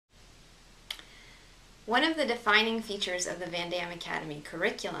One of the defining features of the VanDamme Academy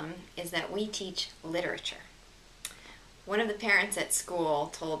curriculum is that we teach literature. One of the parents at school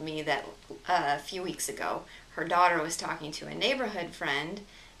told me that a few weeks ago her daughter was talking to a neighborhood friend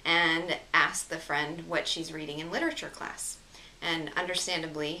and asked the friend what she's reading in literature class. And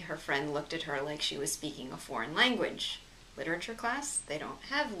understandably, her friend looked at her like she was speaking a foreign language. Literature class? They don't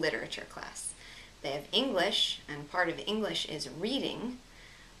have literature class. They have English, and part of English is reading,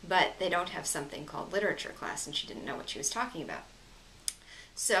 but they don't have something called literature class, and she didn't know what she was talking about.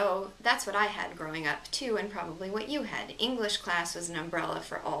 So that's what I had growing up too, and probably what you had. English class was an umbrella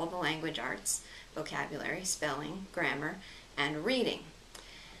for all the language arts, vocabulary, spelling, grammar, and reading.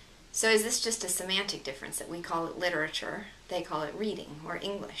 So is this just a semantic difference that we call it literature, they call it reading or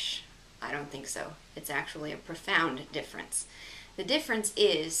English? I don't think so. It's actually a profound difference. The difference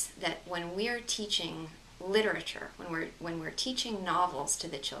is that when we're teaching literature, when we're teaching novels to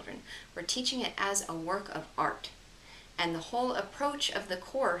the children, we're teaching it as a work of art. And the whole approach of the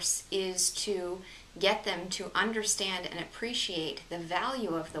course is to get them to understand and appreciate the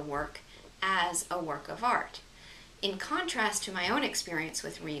value of the work as a work of art. In contrast to my own experience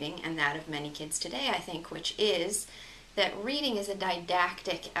with reading, and that of many kids today, I think, which is that reading is a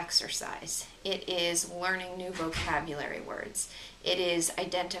didactic exercise. It is learning new vocabulary words. It is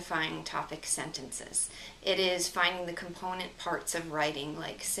identifying topic sentences. It is finding the component parts of writing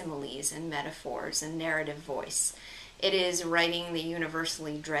like similes and metaphors and narrative voice. It is writing the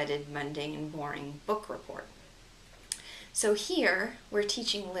universally dreaded, mundane, boring book report. So here, we're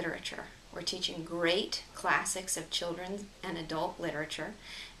teaching literature. We're teaching great classics of children's and adult literature,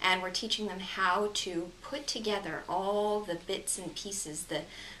 and we're teaching them how to put together all the bits and pieces, the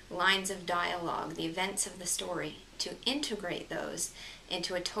lines of dialogue, the events of the story, to integrate those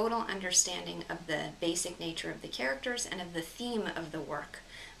into a total understanding of the basic nature of the characters and of the theme of the work,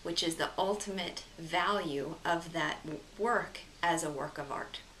 which is the ultimate value of that work as a work of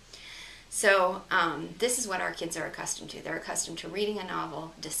art. So this is what our kids are accustomed to. They're accustomed to reading a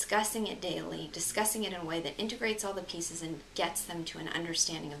novel, discussing it daily, discussing it in a way that integrates all the pieces and gets them to an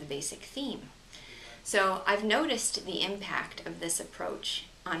understanding of the basic theme. So I've noticed the impact of this approach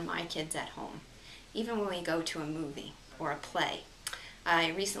on my kids at home, even when we go to a movie or a play.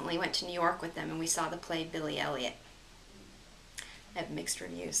 I recently went to New York with them and we saw the play Billy Elliot. I have mixed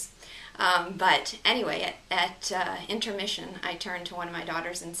reviews. But anyway, at intermission, I turned to one of my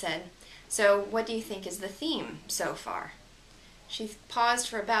daughters and said, "So what do you think is the theme so far?" She paused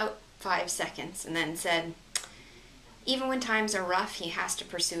for about 5 seconds and then said, "Even when times are rough, he has to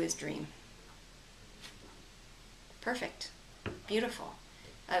pursue his dream." Perfect. Beautiful.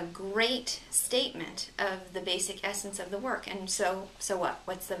 A great statement of the basic essence of the work. And so what?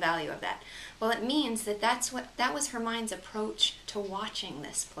 What's the value of that? Well, it means that that was her mind's approach to watching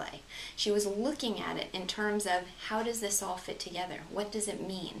this play. She was looking at it in terms of, how does this all fit together? What does it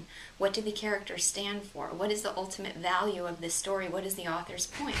mean? What do the characters stand for? What is the ultimate value of this story? What is the author's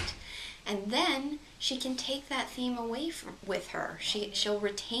point? And then she can take that theme away with her. She'll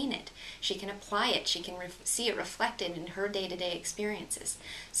retain it. She can apply it. She can see it reflected in her day-to-day experiences.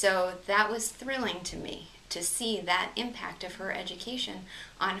 So that was thrilling to me, to see that impact of her education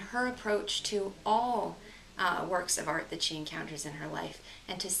on her approach to all works of art that she encounters in her life,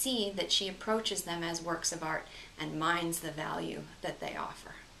 and to see that she approaches them as works of art and minds the value that they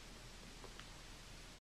offer.